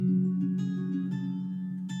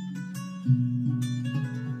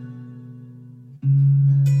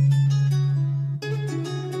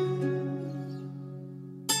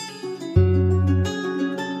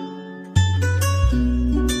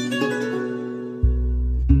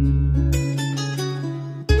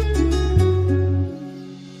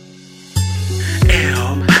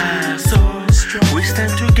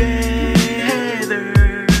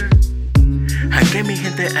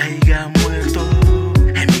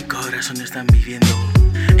están viviendo.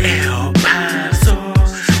 El Paso,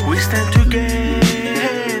 we stand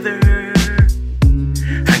together.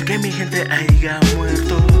 Aunque mi gente haya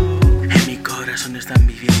muerto, en mi corazón están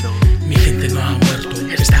viviendo. Mi gente no ha muerto,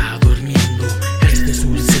 está durmiendo. Este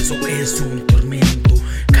suceso es un tormento.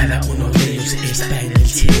 Cada uno de ellos está en el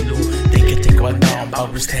cielo. They can take one down,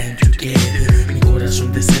 but we stand together. Mi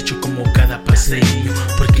corazón deshecho como cada paseño.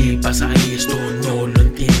 ¿Por qué pasa esto? No lo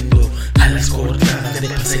entiendo. A las cortadas de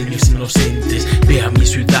paseños inocentes. Ve a mi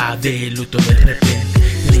ciudad de luto de repente.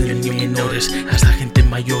 Niños menores hasta gente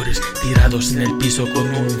mayores tirados en el piso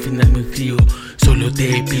con un final muy frío. Solo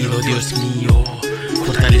te pido, Dios mío,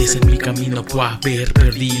 fortalece mi camino por haber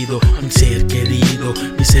perdido un ser querido.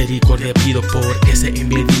 Misericordia pido por ese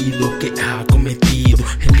impedido que ha cometido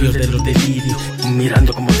el peor de los delirios.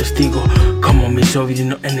 Mirando como testigo, como mi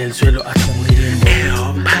sobrino en el suelo hasta muriendo.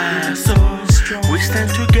 El Paso, we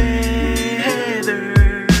stand together.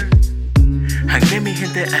 Aunque mi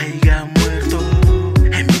gente haya muerto,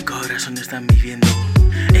 en mi corazón están viviendo.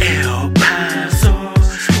 El Paso,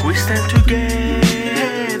 we stand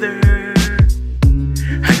together.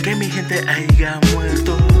 Aunque mi gente haya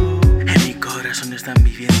muerto, en mi corazón están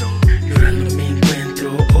viviendo. Llorando me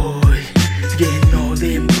encuentro hoy, lleno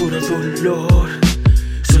de puro dolor.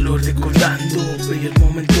 Solo recordando bellos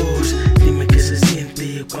momentos. Dime qué se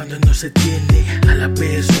siente cuando no se tiene a la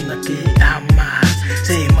persona que amas.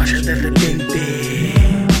 Se marcha de repente,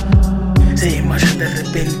 se marcha de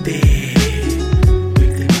repente.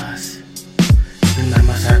 Víctimas de una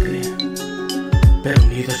masacre, pero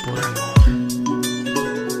unidos por amor.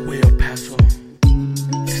 El Paso,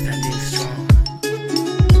 standing strong,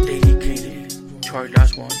 dedicated to our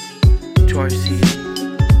lost ones, to our city.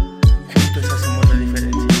 Juntos hacemos la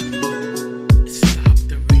diferencia. Stop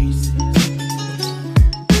the racism.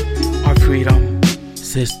 Our freedom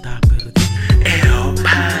Se está perdiendo. El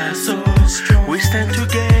Paso, we stand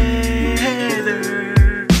together.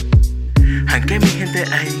 Aunque mi gente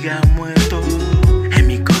haya muerto, en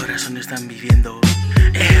mi corazón están viviendo.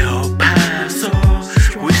 El Paso,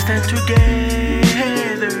 we stand together.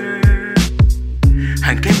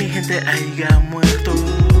 Aunque mi gente haya muerto,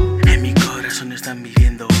 en mi corazón están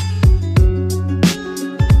viviendo.